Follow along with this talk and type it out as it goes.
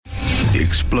The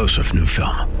explosive new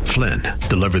film, Flynn,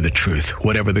 deliver the truth,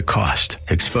 whatever the cost.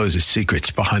 Exposes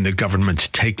secrets behind the government's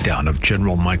takedown of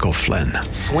General Michael Flynn.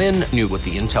 Flynn knew what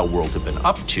the intel world had been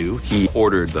up to. He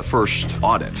ordered the first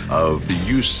audit of the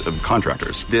use of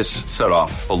contractors. This set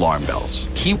off alarm bells.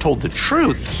 He told the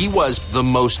truth. He was the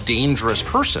most dangerous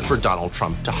person for Donald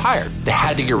Trump to hire. They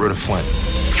had to get rid of Flynn.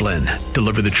 Flynn,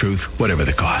 deliver the truth, whatever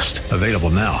the cost. Available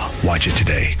now. Watch it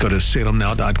today. Go to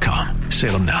salemnow.com.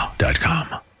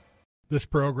 salemnow.com. This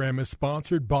program is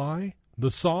sponsored by the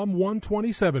Psalm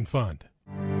 127 Fund.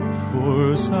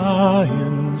 For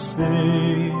Zion's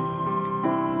sake,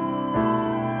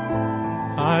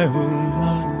 I will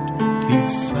not keep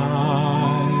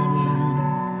silent.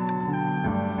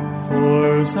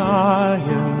 For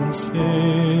Zion's sake,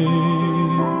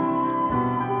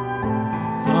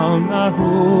 I'll not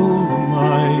hold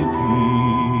my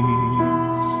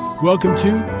peace. Welcome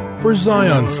to For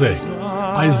Zion's Sake.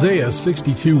 Isaiah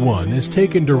 62:1 is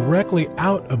taken directly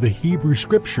out of the Hebrew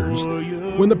Scriptures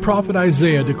when the prophet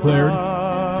Isaiah declared,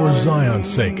 "For Zion's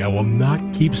sake I will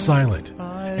not keep silent,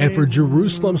 and for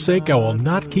Jerusalem's sake I will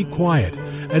not keep quiet,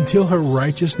 until her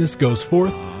righteousness goes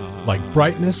forth like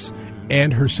brightness,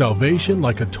 and her salvation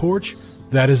like a torch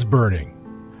that is burning."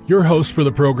 Your hosts for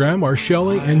the program are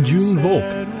Shelley and June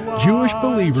Volk, Jewish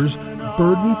believers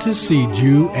burdened to see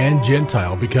Jew and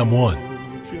Gentile become one.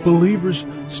 Believers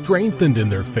strengthened in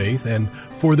their faith and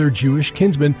for their Jewish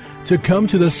kinsmen to come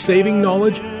to the saving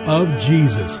knowledge of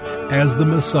Jesus as the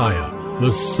Messiah,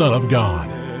 the Son of God.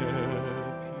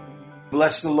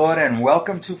 Bless the Lord and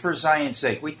welcome to For Zion's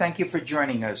Sake. We thank you for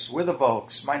joining us. We're the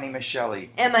Volks. My name is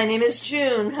Shelley. And my name is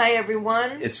June. Hi,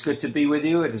 everyone. It's good to be with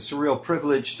you. It's a real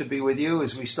privilege to be with you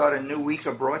as we start a new week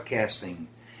of broadcasting.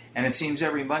 And it seems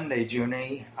every Monday,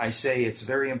 Junie, I say it's a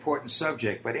very important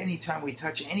subject, but anytime we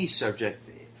touch any subject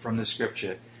from the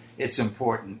Scripture, it's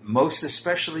important, most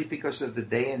especially because of the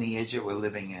day and the age that we're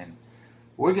living in.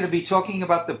 We're going to be talking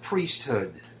about the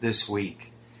priesthood this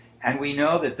week. And we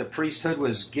know that the priesthood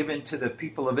was given to the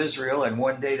people of Israel, and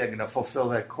one day they're going to fulfill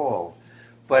that call.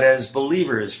 But as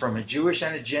believers from a Jewish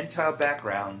and a Gentile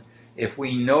background, if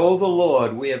we know the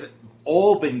Lord, we have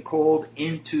all been called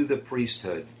into the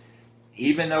priesthood.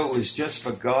 Even though it was just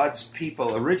for God's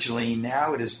people originally,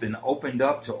 now it has been opened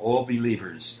up to all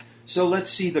believers. So let's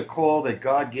see the call that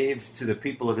God gave to the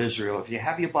people of Israel. If you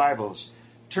have your Bibles,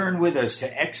 turn with us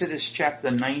to Exodus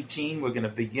chapter 19. We're going to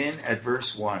begin at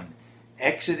verse 1.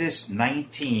 Exodus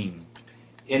 19.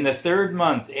 In the 3rd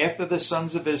month after the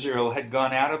sons of Israel had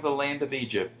gone out of the land of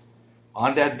Egypt,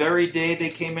 on that very day they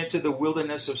came into the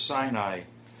wilderness of Sinai.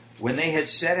 When they had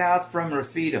set out from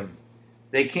Rephidim,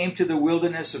 they came to the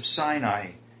wilderness of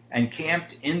Sinai and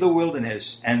camped in the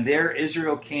wilderness, and there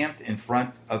Israel camped in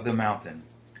front of the mountain.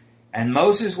 And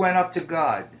Moses went up to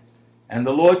God, and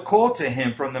the Lord called to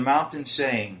him from the mountain,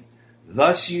 saying,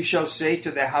 "Thus you shall say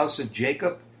to the house of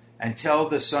Jacob, and tell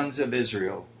the sons of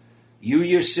Israel, you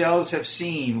yourselves have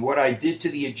seen what I did to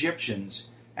the Egyptians,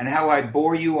 and how I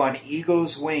bore you on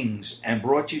eagle's wings, and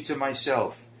brought you to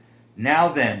myself. Now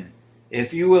then,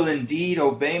 if you will indeed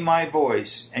obey my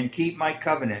voice, and keep my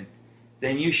covenant,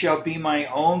 then you shall be my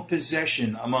own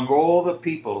possession among all the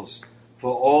peoples,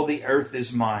 for all the earth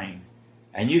is mine.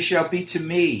 And you shall be to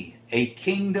me a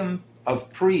kingdom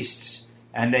of priests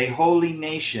and a holy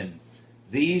nation.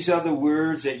 These are the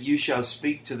words that you shall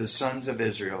speak to the sons of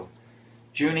Israel."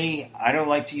 Junie, I don't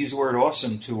like to use the word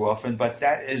awesome too often, but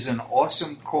that is an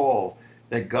awesome call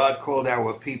that God called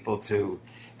our people to.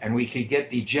 And we could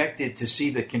get dejected to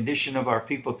see the condition of our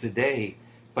people today,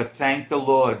 but thank the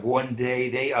Lord, one day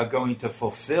they are going to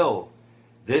fulfill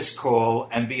this call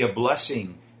and be a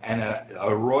blessing and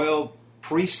a royal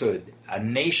priesthood, a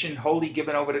nation wholly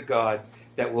given over to God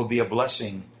that will be a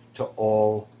blessing to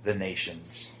all the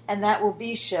nations. And that will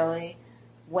be, Shelley,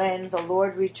 when the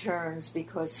Lord returns,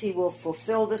 because he will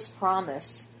fulfill this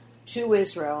promise to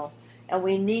Israel. And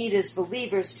we need, as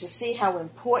believers, to see how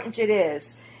important it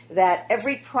is that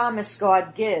every promise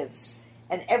God gives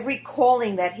and every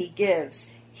calling that he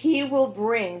gives, he will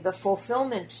bring the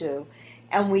fulfillment to.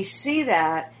 And we see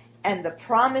that and the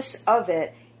promise of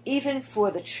it even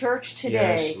for the church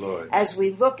today, yes, as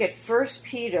we look at 1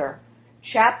 Peter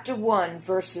chapter 1,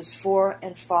 verses 4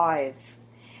 and 5.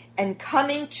 "And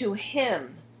coming to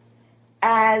him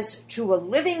as to a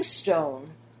living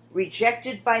stone,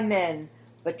 rejected by men,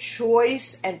 but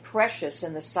choice and precious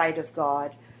in the sight of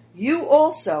God, you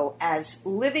also, as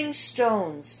living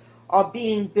stones, are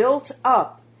being built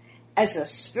up as a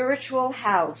spiritual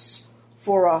house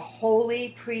for a holy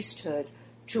priesthood,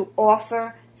 to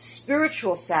offer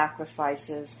spiritual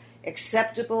sacrifices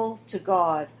acceptable to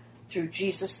God through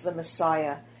Jesus the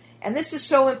Messiah." And this is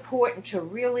so important to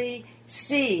really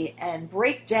see and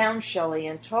break down, Shelley,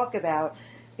 and talk about,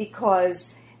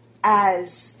 because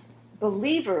as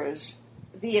believers,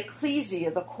 the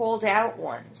ecclesia, the called out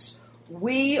ones,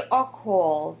 we are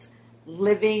called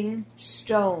living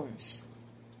stones.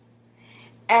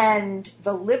 And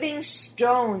the living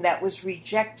stone that was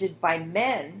rejected by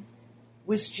men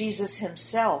was Jesus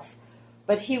himself.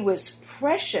 But he was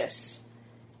precious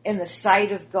in the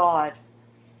sight of God.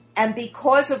 And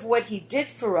because of what he did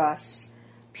for us,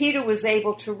 Peter was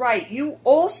able to write, you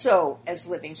also, as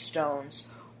living stones,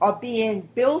 are being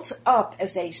built up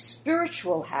as a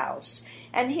spiritual house.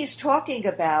 And he's talking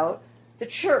about the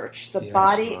church, the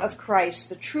body of Christ,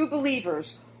 the true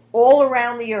believers all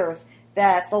around the earth,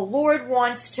 that the Lord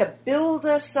wants to build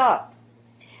us up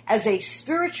as a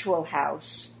spiritual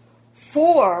house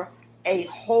for a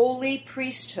holy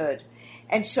priesthood.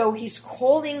 And so he's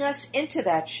calling us into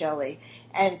that, Shelley.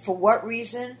 And for what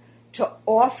reason? To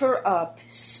offer up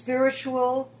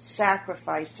spiritual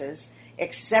sacrifices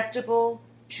acceptable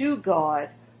to God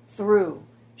through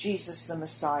Jesus the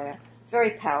Messiah.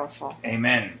 Very powerful.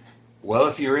 Amen. Well,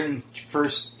 if you're in 1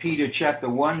 Peter chapter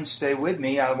 1, stay with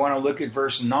me. I want to look at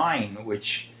verse 9,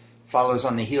 which follows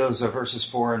on the heels of verses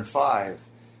 4 and 5.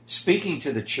 Speaking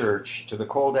to the church, to the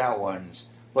called out ones,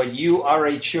 but you are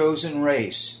a chosen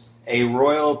race, a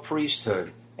royal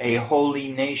priesthood, a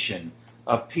holy nation,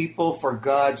 a people for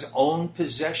God's own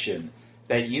possession,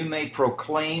 that you may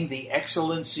proclaim the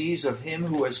excellencies of him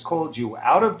who has called you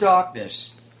out of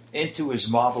darkness into his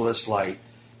marvelous light.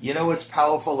 You know what's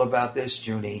powerful about this,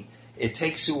 Junie? It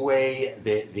takes away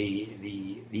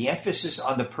the emphasis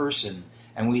on the person,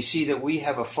 and we see that we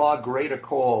have a far greater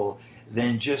call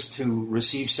than just to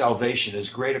receive salvation, as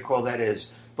great a call that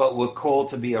is, but we're called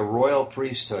to be a royal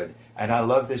priesthood. And I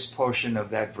love this portion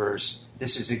of that verse.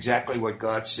 This is exactly what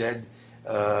God said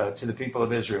to the people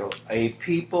of Israel, a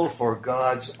people for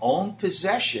God's own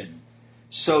possession,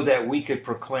 so that we could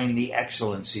proclaim the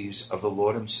excellencies of the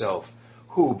Lord himself,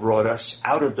 who brought us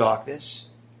out of darkness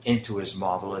into his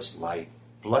marvelous light.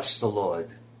 Bless the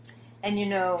Lord. And you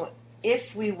know,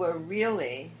 if we were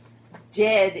really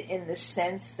dead in the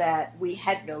sense that we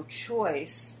had no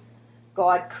choice,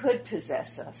 God could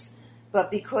possess us.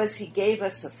 But because he gave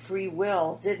us a free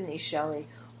will, didn't he, Shelley?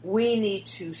 We need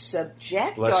to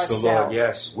subject ourselves the Lord,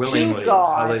 yes, willingly. to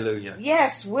God. Hallelujah.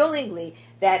 Yes, willingly,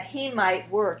 that he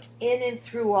might work in and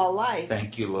through our life.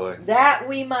 Thank you, Lord. That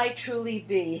we might truly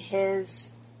be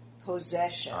his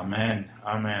possession. Amen.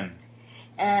 Amen.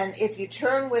 And if you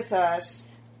turn with us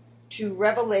to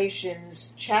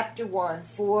Revelations chapter 1,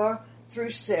 4 through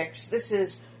 6, this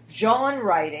is John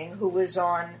writing, who was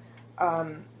on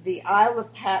the Isle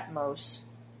of Patmos.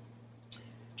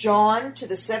 John, to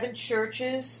the 7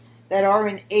 churches that are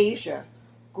in Asia,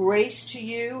 grace to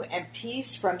you and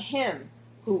peace from him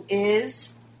who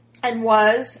is and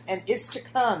was and is to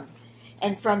come,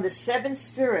 and from the 7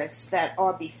 spirits that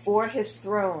are before his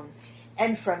throne,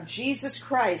 and from Jesus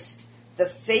Christ, the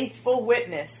faithful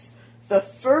witness, the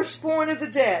firstborn of the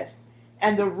dead,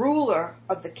 and the ruler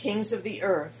of the kings of the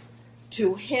earth,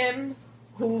 to him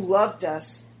who loved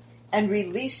us and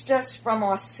released us from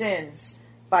our sins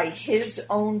by his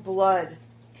own blood.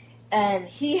 And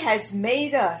he has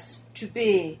made us to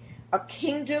be a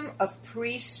kingdom of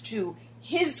priests to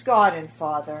his God and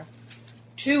Father.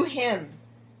 To him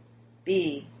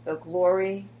be the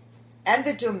glory and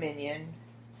the dominion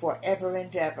forever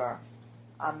and ever.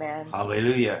 Amen.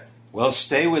 Hallelujah. Well,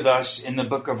 stay with us in the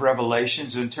book of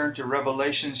Revelations and turn to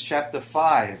Revelations chapter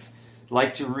 5. I'd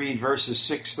like to read verses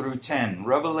 6 through 10.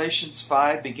 Revelations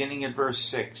 5, beginning at verse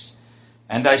 6.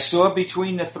 And I saw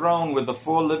between the throne with the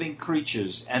 4 living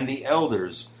creatures and the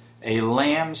elders a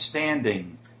lamb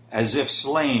standing, as if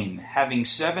slain, having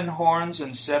 7 horns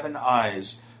and 7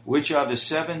 eyes, which are the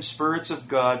 7 spirits of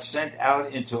God sent out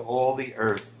into all the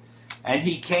earth. And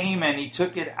he came and he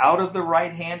took it out of the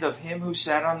right hand of him who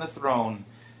sat on the throne.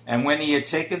 And when he had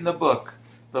taken the book,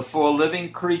 the 4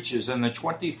 living creatures and the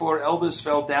 24 elders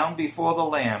fell down before the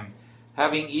Lamb,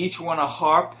 having each one a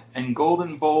harp and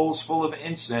golden bowls full of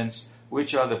incense,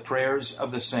 which are the prayers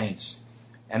of the saints.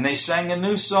 And they sang a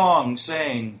new song,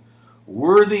 saying,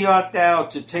 Worthy art thou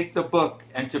to take the book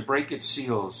and to break its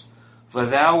seals. For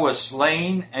thou wast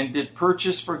slain and did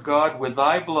purchase for God with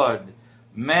thy blood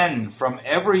men from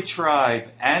every tribe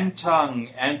and tongue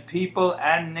and people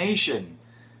and nation.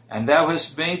 And thou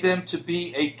hast made them to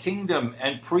be a kingdom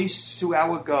and priests to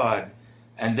our God,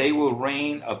 and they will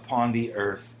reign upon the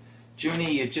earth.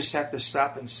 Junie, you just have to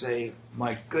stop and say,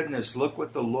 my goodness, look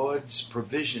what the Lord's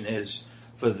provision is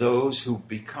for those who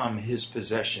become his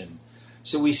possession.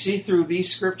 So we see through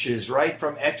these scriptures, right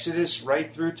from Exodus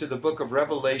right through to the book of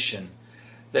Revelation,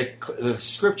 that the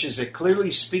scriptures that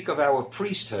clearly speak of our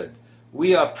priesthood.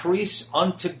 We are priests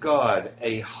unto God,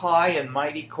 a high and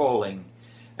mighty calling.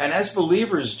 And as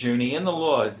believers, Junie, in the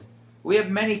Lord, we have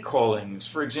many callings.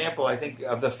 For example, I think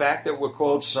of the fact that we're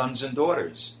called sons and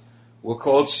daughters. We're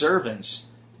called servants.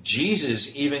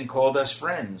 Jesus even called us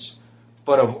friends.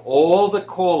 But of all the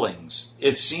callings,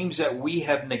 it seems that we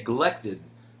have neglected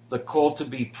the call to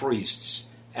be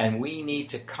priests. And we need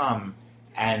to come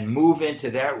and move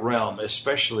into that realm,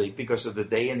 especially because of the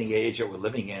day and the age that we're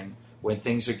living in, when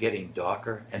things are getting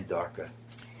darker and darker.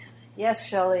 Yes,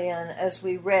 Shelley, and as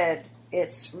we read,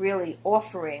 it's really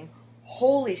offering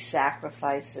holy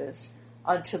sacrifices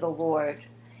unto the Lord.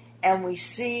 And we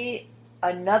see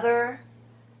another,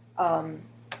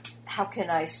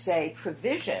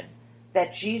 provision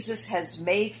that Jesus has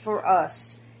made for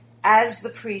us as the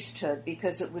priesthood,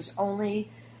 because it was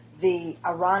only the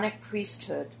Aaronic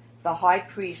priesthood, the high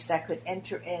priest, that could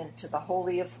enter into the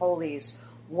Holy of Holies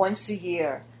once a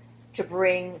year to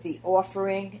bring the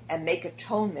offering and make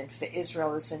atonement for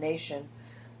Israel as a nation.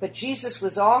 But Jesus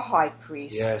was our high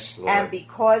priest. Yes, Lord. And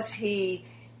because he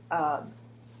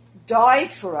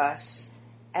died for us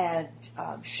and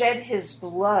shed his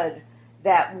blood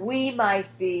that we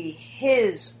might be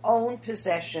his own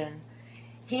possession,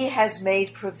 he has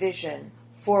made provision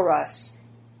for us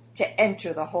to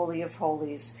enter the Holy of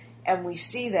Holies. And we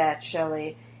see that,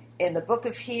 Shelley, in the book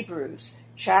of Hebrews,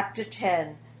 chapter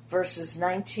 10, verses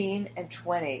 19 and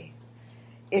 20.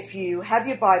 If you have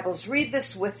your Bibles, read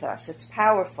this with us. It's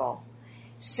powerful.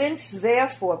 Since,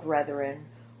 therefore, brethren,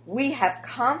 we have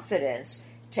confidence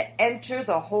to enter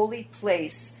the holy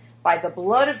place by the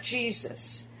blood of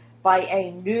Jesus, by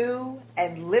a new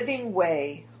and living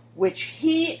way, which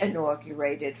he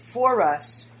inaugurated for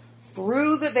us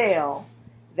through the veil,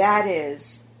 that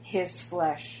is, his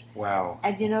flesh. Wow.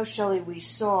 And you know, Shelley, we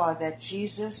saw that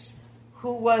Jesus,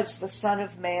 who was the Son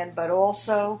of Man, but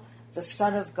also the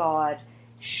Son of God,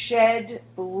 shed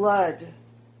blood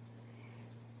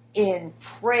in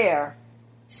prayer,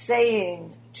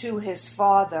 saying to his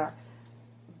Father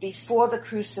before the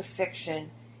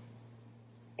crucifixion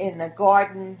in the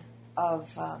Garden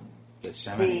of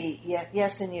Gethsemane.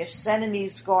 in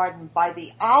Yosemite's garden by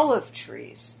the olive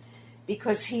trees,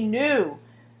 because he knew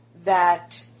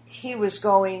that he was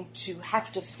going to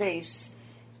have to face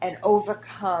and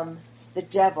overcome the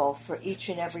devil for each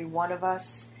and every one of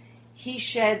us. He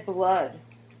shed blood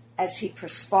as he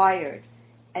perspired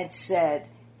and said,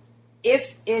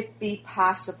 "If it be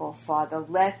possible, Father,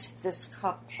 let this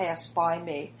cup pass by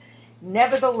me.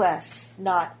 Nevertheless,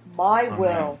 not my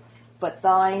will, but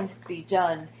thine be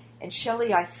done." And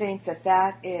Shelley, I think that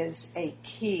that is a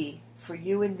key for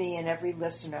you and me and every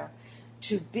listener,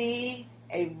 to be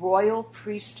a royal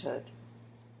priesthood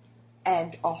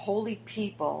and a holy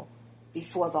people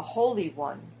before the Holy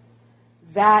One.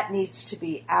 That needs to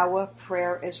be our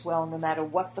prayer as well, no matter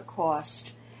what the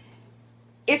cost.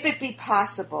 If it be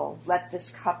possible, let this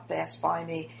cup pass by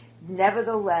me.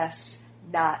 Nevertheless,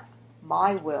 not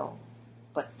my will,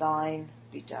 but thine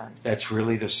be done. That's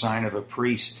really the sign of a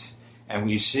priest. And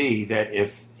we see that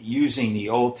if using the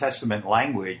Old Testament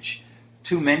language,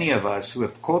 too many of us who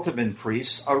have called to be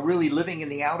priests are really living in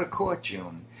the outer court,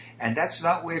 June. And that's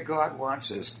not where God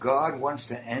wants us. God wants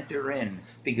to enter in,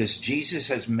 because Jesus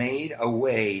has made a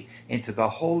way into the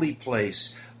holy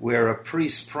place where a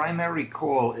priest's primary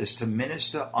call is to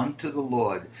minister unto the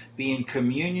Lord, be in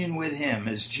communion with him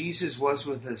as Jesus was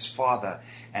with his Father.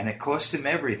 And it cost him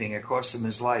everything. It cost him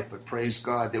his life. But praise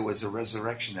God, there was a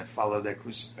resurrection that followed that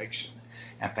crucifixion.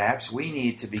 And perhaps we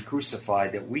need to be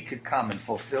crucified that we could come and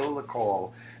fulfill the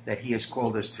call that he has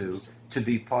called us to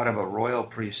be part of a royal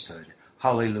priesthood.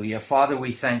 Hallelujah. Father,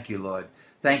 we thank you, Lord.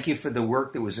 Thank you for the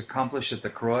work that was accomplished at the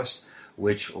cross,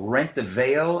 which rent the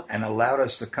veil and allowed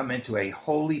us to come into a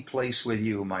holy place with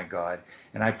you, my God.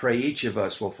 And I pray each of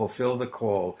us will fulfill the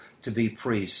call to be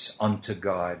priests unto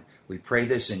God. We pray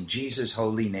this in Jesus'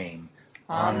 holy name.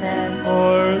 Amen.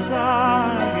 For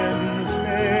Zion's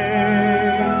sake.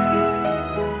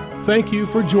 Thank you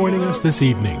for joining us this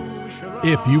evening.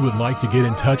 If you would like to get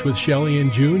in touch with Shelley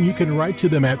and June, you can write to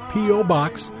them at P.O.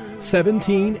 Box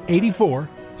 1784,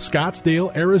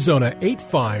 Scottsdale, Arizona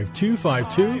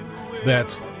 85252.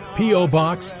 That's P.O.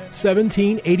 Box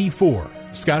 1784,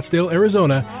 Scottsdale,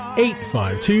 Arizona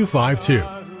 85252.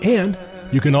 And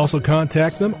you can also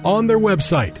contact them on their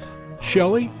website,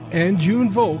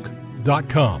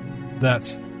 ShelleyandJuneVolk.com.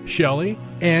 That's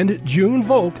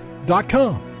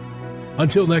ShelleyandJuneVolk.com.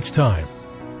 Until next time,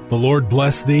 the Lord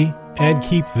bless thee and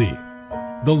keep thee.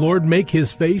 The Lord make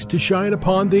his face to shine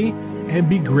upon thee and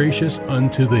be gracious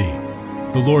unto thee.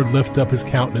 The Lord lift up his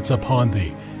countenance upon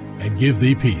thee, and give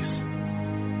thee peace.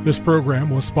 This program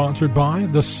was sponsored by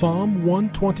the Psalm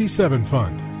 127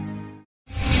 Fund.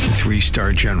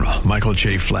 3-star General Michael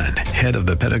J. Flynn, head of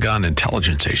the Pentagon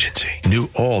Intelligence Agency, knew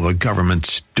all the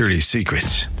government's dirty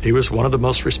secrets. He was one of the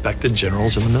most respected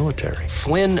generals in the military.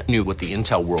 Flynn knew what the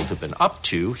intel world had been up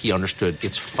to. He understood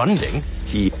its funding.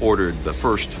 He ordered the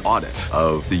first audit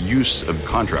of the use of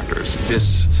contractors.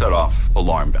 This set off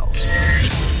alarm bells.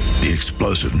 The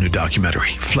explosive new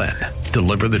documentary, Flynn,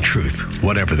 Deliver the Truth,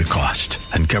 Whatever the Cost,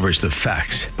 uncovers the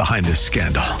facts behind this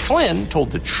scandal. Flynn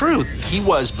told the truth. He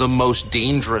was the most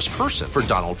dangerous person for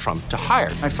Donald Trump to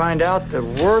hire. I find out the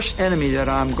worst enemy that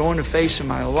I'm going to face in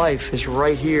my life is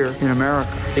right here in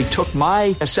America. They took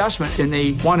my assessment and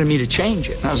they wanted me to change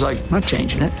it. And I was like, I'm not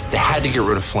changing it. They had to get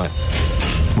rid of Flynn.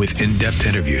 With in-depth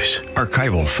interviews,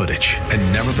 archival footage,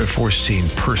 and never-before-seen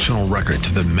personal records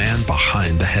of the man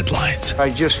behind the headlines. I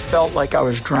just felt like I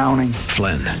was drowning.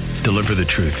 Flynn, Deliver the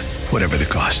Truth, Whatever the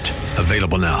Cost.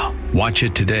 Available now. Watch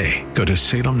it today. Go to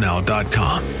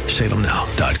salemnow.com.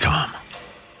 salemnow.com.